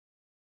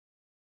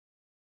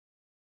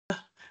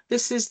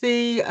This is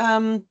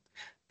the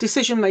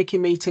decision-making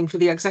meeting for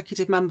the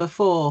executive member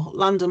for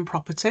Land and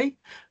Property,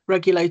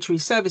 Regulatory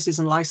Services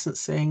and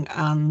Licensing,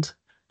 and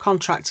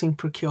Contracting,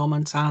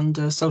 Procurement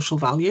and Social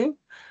Value.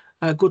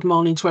 Good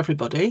morning to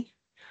everybody.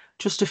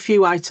 Just a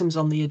few items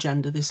on the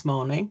agenda this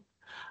morning.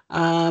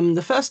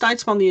 The first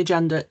item on the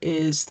agenda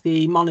is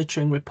the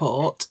monitoring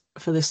report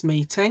for this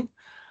meeting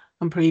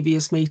and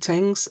previous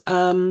meetings.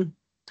 Ian,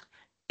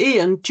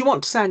 do you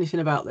want to say anything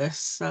about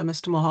this,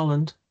 Mr.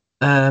 Mulholland?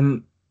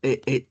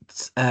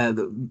 It's as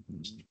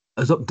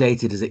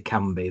updated as it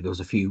can be. There was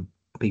a few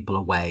people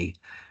away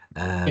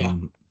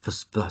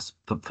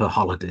for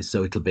holidays,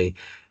 so it'll be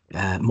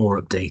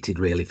more updated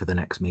really for the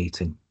next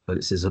meeting. But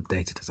it's as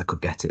updated as I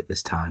could get it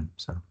this time.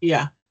 So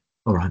yeah,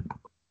 all right.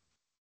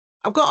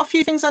 I've got a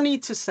few things I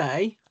need to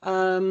say.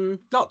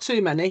 Not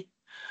too many.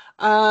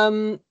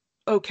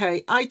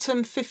 Okay,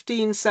 item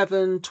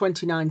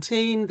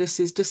 15.7/2019. This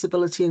is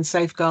disability and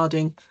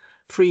safeguarding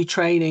free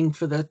training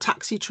for the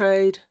taxi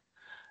trade.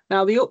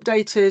 Now, the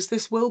update is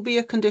this will be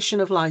a condition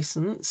of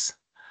licence,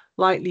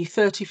 likely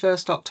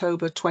 31st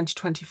October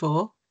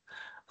 2024,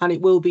 and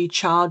it will be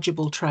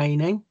chargeable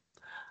training,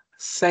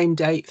 same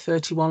date,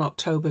 31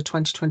 October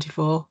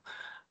 2024.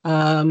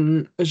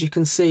 As you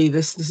can see,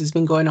 this has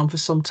been going on for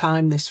some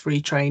time, this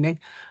free training,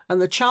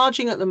 and the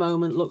charging at the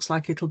moment looks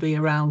like it'll be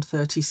around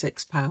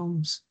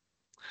 £36.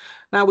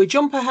 Now, we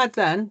jump ahead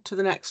then to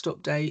the next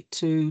update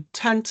to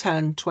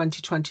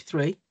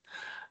 10/10/2023.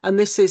 And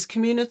this is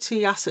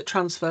community asset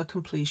transfer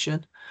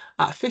completion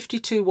at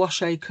 52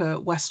 Washacre,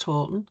 West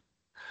Horton.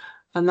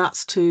 And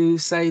that's to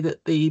say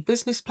that the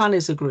business plan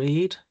is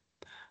agreed.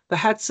 The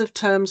heads of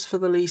terms for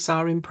the lease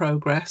are in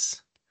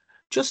progress.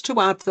 Just to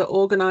add that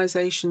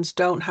organisations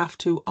don't have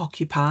to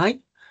occupy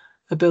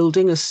a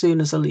building as soon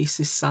as a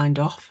lease is signed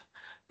off,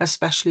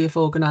 especially if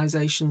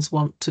organisations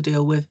want to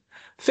deal with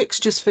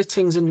fixtures,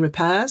 fittings and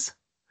repairs.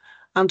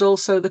 And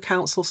also the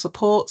council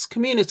supports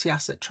community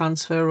asset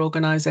transfer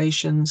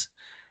organisations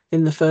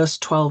in the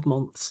first 12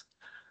 months.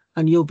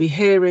 And you'll be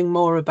hearing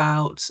more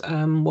about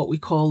what we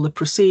call the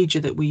procedure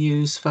that we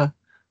use for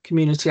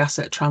community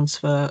asset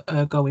transfer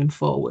going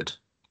forward.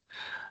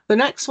 The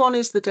next one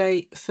is the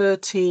date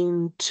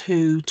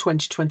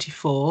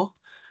 13/2/2024.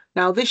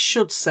 Now, this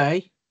should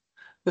say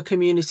the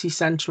community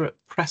centre at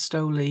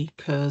Prestoley,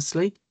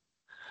 Kersley.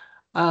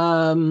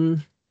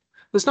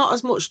 There's not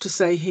as much to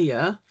say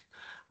here.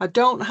 I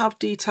don't have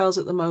details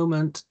at the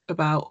moment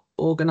about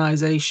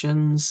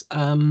organisations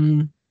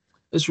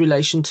as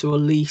relation to a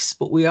lease,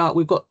 but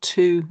we've got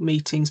 2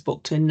 meetings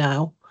booked in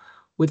now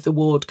with the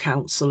ward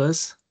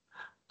councillors,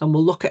 and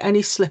we'll look at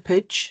any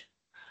slippage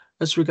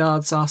as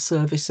regards our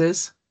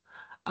services,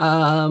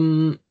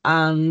 and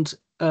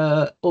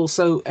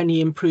also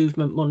any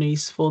improvement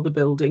monies for the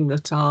building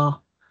that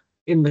are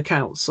in the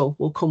council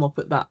will come up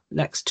at that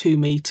next 2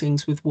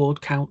 meetings with ward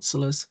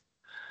councillors.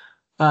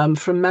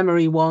 From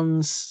memory,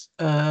 one's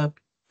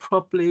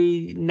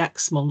probably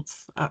next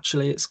month.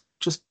 Actually, it's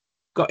just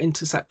got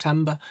into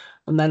September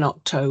and then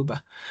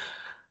October.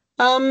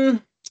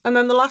 And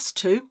then the last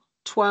 2,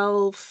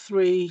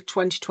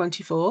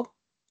 12/3/2024,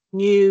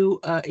 new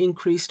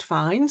increased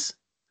fines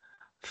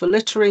for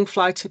littering,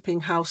 fly tipping,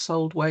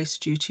 household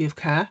waste, duty of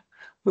care.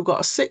 We've got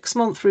a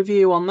 6-month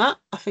review on that.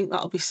 I think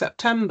that'll be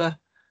September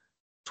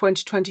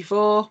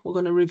 2024. We're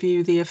going to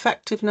review the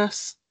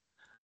effectiveness.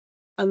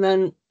 And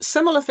then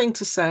similar thing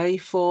to say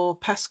for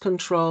pest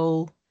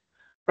control,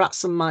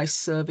 rats and mice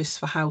service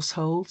for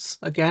households.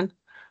 Again,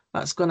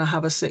 that's going to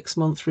have a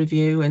 6-month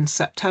review in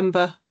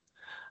September.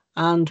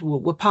 And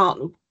we're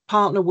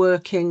partner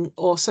working,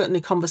 or certainly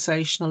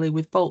conversationally,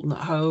 with Bolton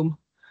at Home.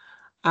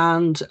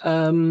 And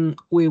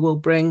we will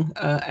bring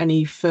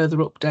any further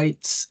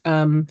updates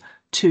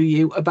to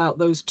you about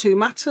those 2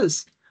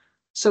 matters.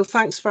 So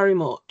thanks very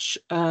much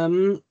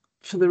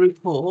for the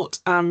report.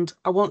 And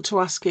I want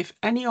to ask if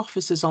any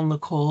officers on the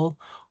call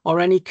or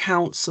any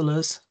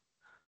councillors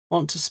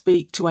want to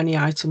speak to any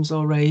items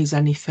or raise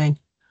anything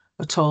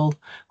at all.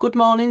 Good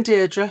morning,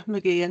 Deirdre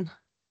McGeehan.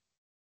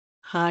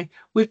 Hi.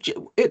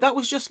 That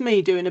was just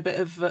me doing a bit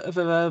of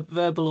a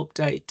verbal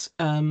update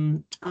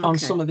on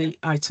some of the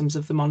items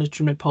of the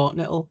monitoring report,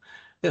 and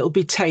it'll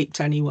be taped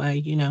anyway,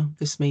 you know,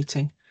 this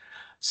meeting.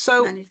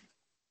 So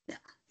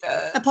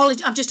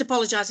I'm just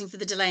apologising for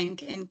the delay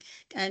in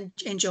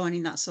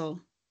joining, that's all.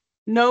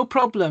 No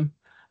problem.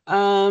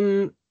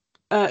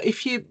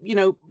 If you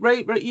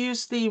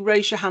use the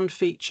raise your hand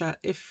feature.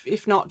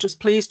 If not,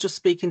 please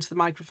speak into the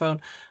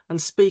microphone,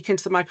 and speak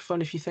into the microphone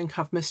if you think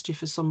I've missed you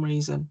for some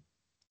reason.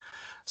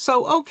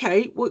 So,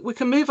 okay, we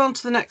can move on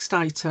to the next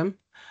item.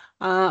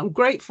 I'm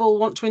grateful,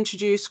 want to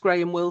introduce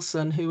Graham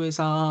Wilson, who is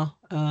our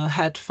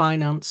head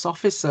finance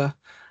officer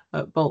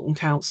at Bolton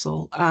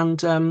Council.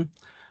 And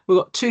we've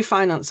got 2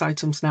 finance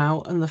items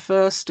now. And the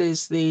first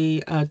is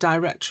the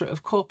Directorate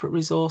of Corporate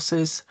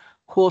Resources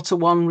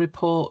Q1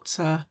 report.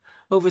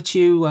 Over to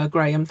you,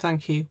 Graham.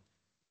 Thank you.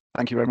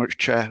 Thank you very much,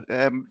 Chair.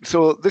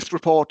 So this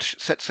report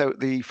sets out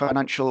the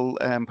financial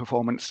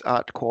performance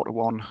at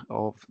Q1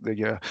 of the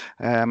year.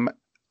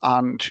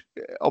 And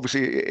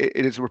obviously,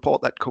 it is a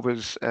report that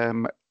covers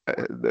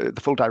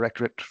the full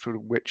directorate for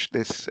which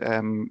this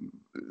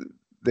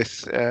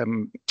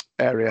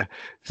area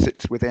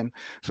sits within.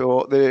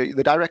 So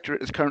the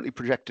directorate is currently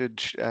projected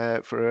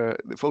for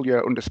the full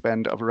year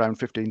underspend of around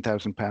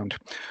 £15,000,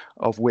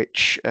 of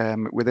which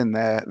within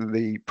there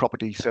the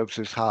property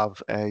services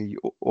have a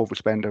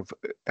overspend of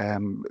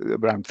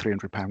around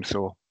 £300.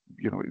 So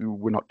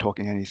we're not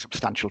talking any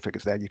substantial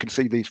figures there. You can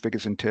see these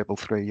figures in table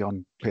 3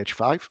 on page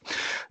 5.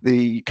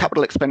 The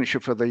capital expenditure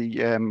for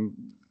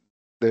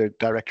the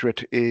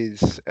directorate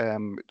is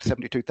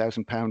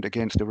 £72,000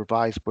 against a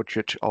revised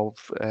budget of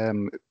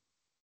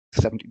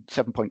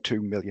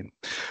 7.2 million.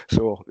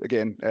 So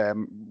again,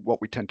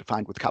 what we tend to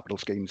find with capital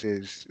schemes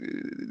is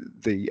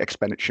the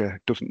expenditure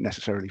doesn't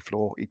necessarily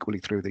flow equally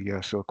through the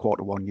year. So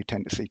Q1 you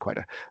tend to see quite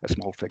a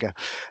small figure.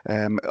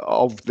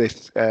 Of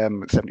this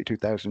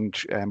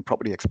 72,000,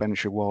 property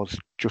expenditure was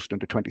just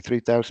under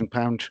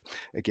 £23,000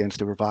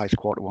 against a revised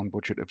Q1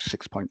 budget of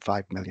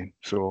 6.5 million.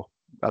 So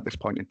at this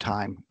point in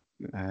time,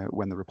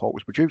 when the report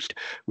was produced,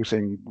 we're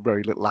seeing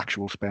very little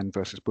actual spend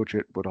versus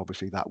budget, but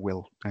obviously that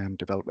will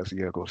develop as the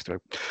year goes through.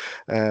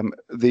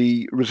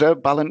 The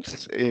reserve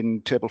balance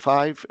in table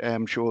 5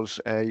 shows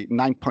a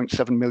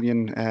 9.7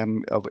 million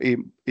of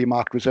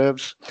earmarked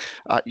reserves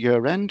at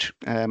year end.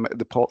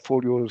 The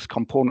portfolio's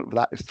component of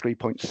that is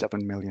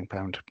 £3.7 million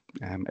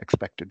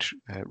expected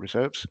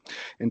reserves.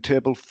 In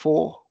table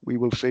 4, we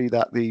will see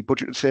that the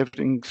budgeted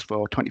savings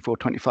for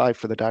 24-25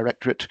 for the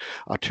directorate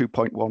are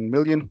 2.1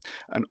 million,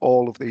 and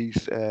all of these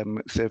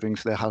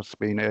savings, there has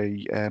been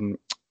a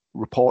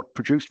report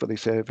produced for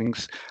these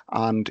savings,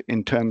 and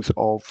in terms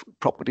of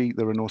property,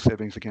 there are no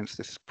savings against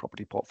this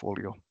property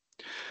portfolio.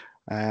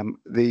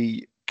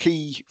 The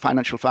key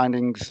financial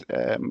findings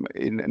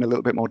in a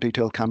little bit more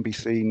detail can be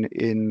seen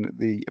in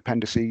the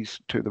appendices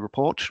to the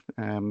report.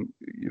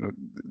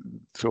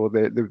 So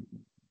the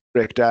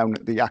break down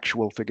the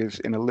actual figures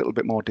in a little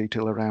bit more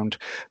detail around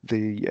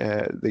the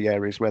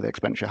areas where the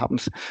expenditure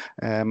happens.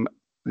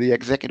 The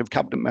executive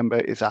cabinet member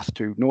is asked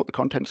to note the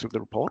contents of the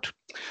report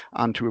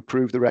and to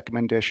approve the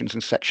recommendations in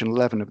section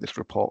 11 of this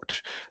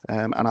report.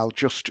 And I'll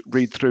just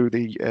read through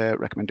the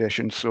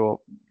recommendations.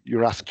 So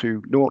you're asked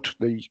to note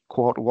the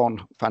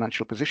Q1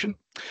 financial position,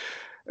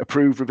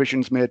 approve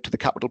revisions made to the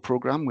capital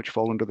programme which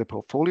fall under the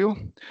portfolio,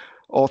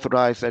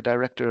 authorise their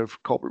Director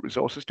of Corporate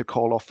Resources to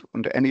call off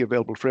under any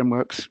available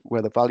frameworks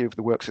where the value of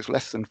the works is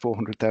less than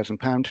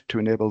 £400,000 to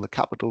enable the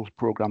capital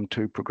programme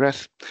to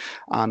progress,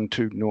 and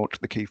to note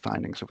the key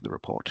findings of the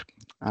report.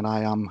 And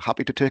I am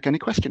happy to take any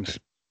questions.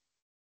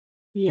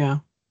 Yeah,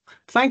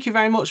 thank you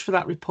very much for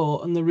that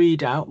report and the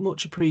readout,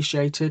 much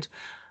appreciated.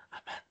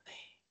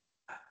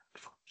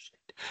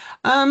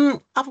 I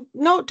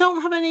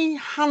don't have any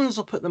hands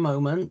up at the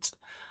moment.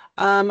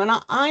 And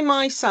I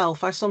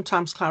myself, I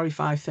sometimes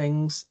clarify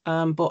things,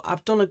 but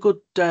I've done a good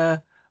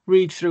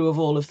read through of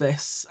all of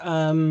this.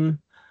 And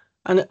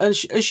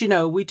as you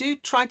know, we do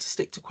try to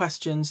stick to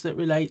questions that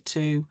relate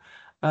to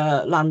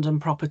land and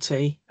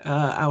property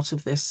out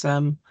of this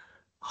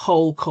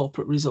whole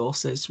corporate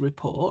resources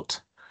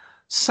report.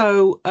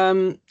 So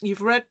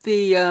you've read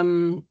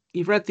the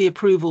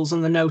approvals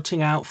and the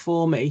noting out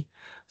for me,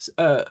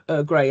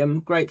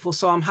 Graham. Grateful.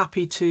 So I'm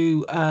happy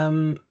to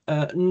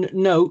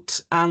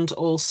note and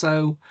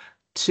also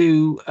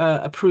to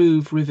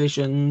approve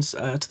revisions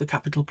to the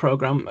capital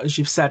programme, as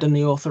you've said, in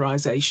the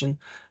authorisation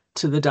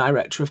to the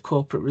Director of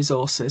Corporate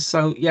Resources.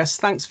 So yes,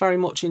 thanks very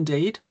much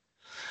indeed.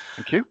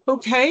 Thank you.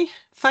 Okay,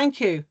 thank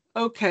you.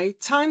 Okay,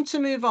 time to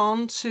move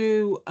on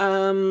to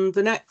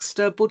the next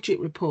budget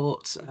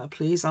report,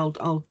 please.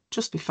 I'll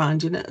just be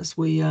finding it as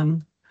we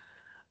and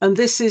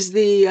this is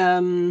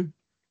the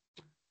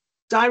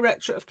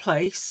Director of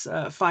Place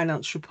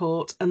finance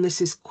report, and this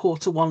is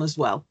Q1 as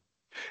well.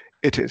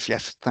 It is,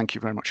 yes. Thank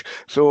you very much.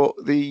 So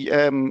the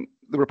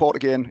report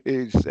again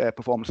is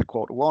performance at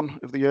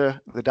Q1 of the year.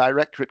 The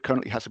Directorate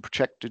currently has a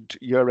projected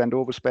year-end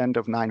overspend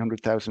of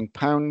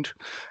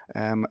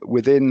 £900,000.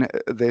 Within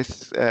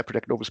this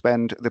projected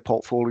overspend, the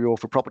portfolio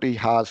for property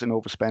has an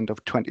overspend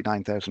of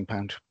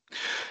 £29,000.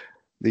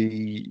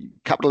 The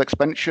capital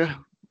expenditure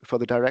for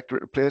the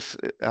Directorate Place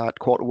at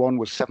Q1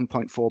 was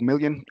 7.4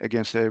 million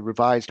against a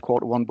revised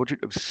Q1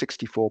 budget of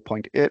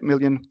 64.8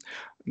 million,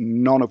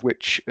 none of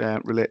which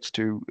relates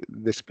to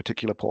this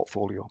particular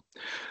portfolio.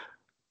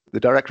 The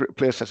Directorate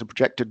Place has a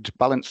projected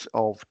balance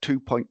of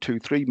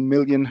 2.23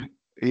 million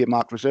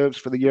earmarked reserves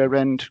for the year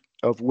end,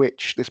 of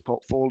which this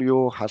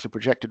portfolio has a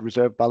projected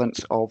reserve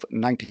balance of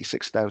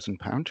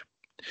 £96,000.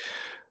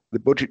 The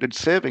budgeted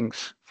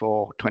savings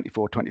for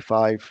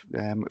 24-25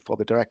 for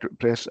the Directorate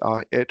Place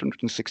are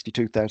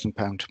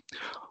 £862,000,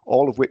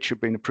 all of which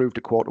have been approved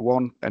at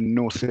Q1, and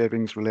no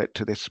savings relate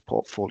to this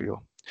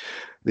portfolio.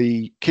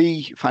 The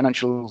key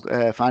financial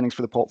findings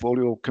for the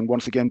portfolio can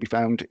once again be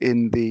found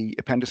in the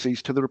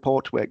appendices to the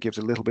report, where it gives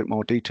a little bit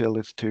more detail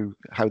as to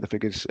how the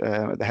figures,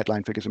 the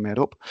headline figures, are made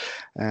up.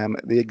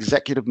 The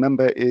executive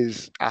member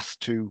is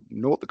asked to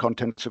note the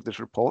contents of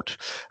this report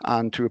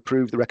and to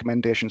approve the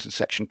recommendations in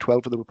section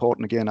 12 of the report.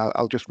 And again,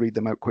 I'll just read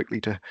them out quickly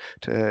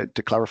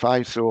to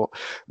clarify. So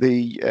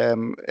the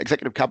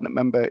executive cabinet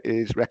member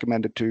is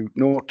recommended to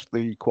note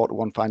the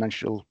Q1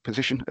 financial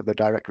position of the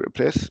Directorate of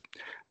Place,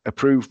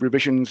 approve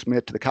revisions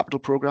made to the capital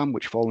programme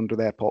which fall under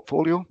their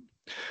portfolio,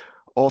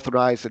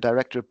 authorise the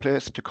Director of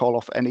Place to call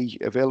off any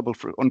available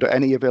under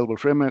any available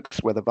frameworks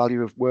where the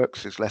value of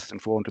works is less than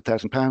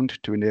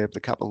 £400,000 to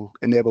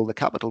enable the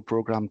capital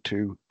programme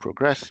to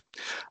progress,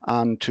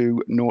 and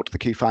to note the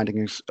key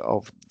findings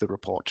of the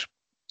report.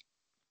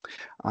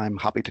 I'm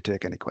happy to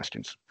take any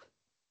questions.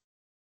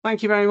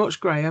 Thank you very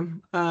much,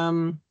 Graham.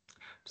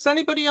 Does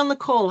anybody on the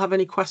call have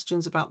any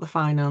questions about the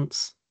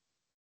finance?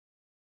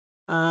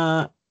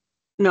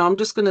 No, I'm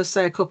just going to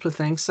say a couple of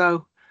things.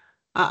 So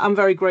I'm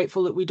very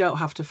grateful that we don't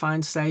have to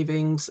find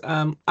savings.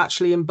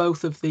 Actually, in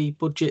both of the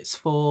budgets,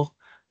 for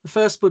the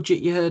first budget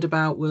you heard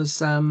about was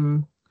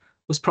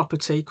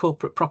property,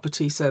 corporate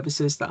property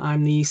services that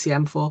I'm the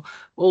ECM for.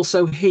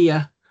 Also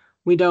here,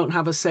 we don't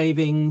have a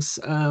savings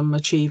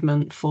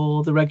achievement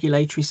for the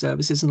regulatory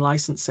services and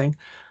licensing.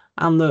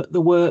 And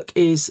the work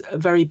is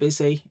very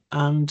busy,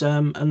 and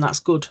that's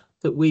good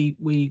that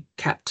we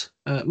kept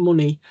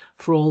money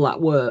for all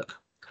that work.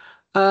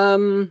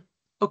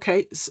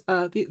 Okay,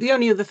 the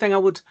only other thing I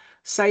would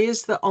say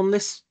is that on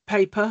this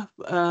paper,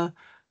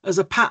 as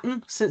a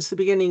pattern since the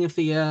beginning of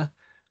the year,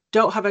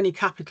 don't have any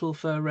capital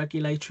for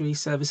regulatory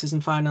services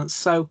and finance.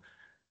 So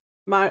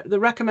the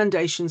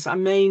recommendations, I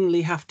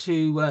mainly have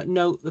to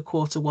note the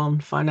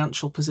Q1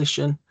 financial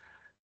position.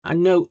 I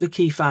note the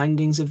key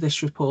findings of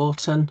this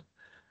report, and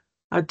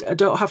I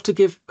don't have to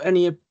give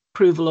any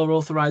approval or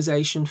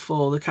authorization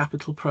for the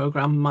capital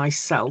programme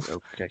myself.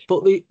 Okay.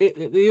 But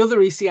the other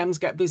ECMs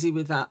get busy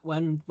with that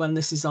when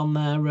this is on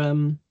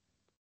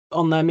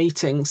their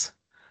meetings.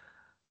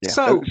 Yeah.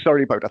 So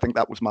sorry about. I think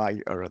that was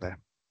my error there.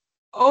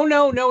 Oh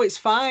no, it's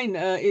fine.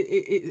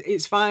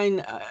 It's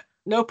fine.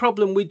 No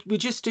problem. We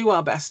just do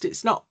our best.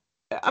 It's not.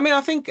 I mean,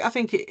 I think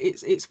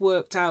it's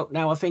worked out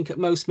now. I think at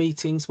most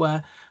meetings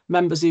where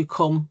members who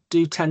come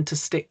do tend to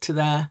stick to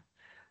the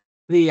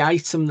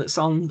item that's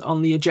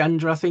on the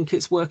agenda. I think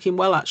it's working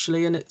well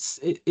actually, and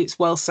it's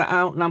well set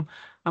out. And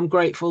I'm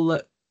grateful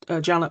that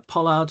Janet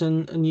Pollard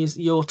and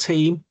your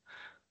team,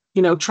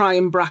 try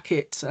and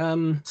bracket.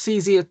 It's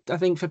easier, I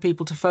think, for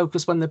people to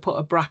focus when they put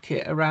a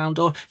bracket around,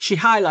 or she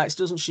highlights,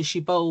 doesn't she? She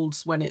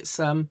bolds when it's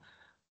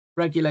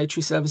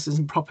regulatory services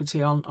and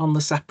property on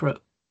the separate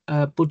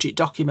budget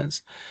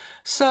documents.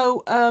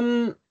 So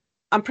I'm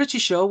pretty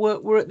sure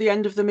we're at the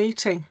end of the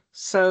meeting.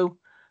 So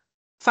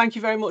thank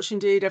you very much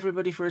indeed,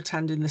 everybody, for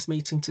attending this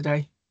meeting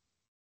today.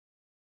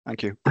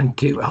 Thank you.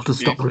 Thank you. I'll just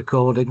stop the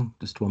recording.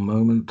 Just one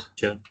moment.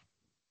 Sure.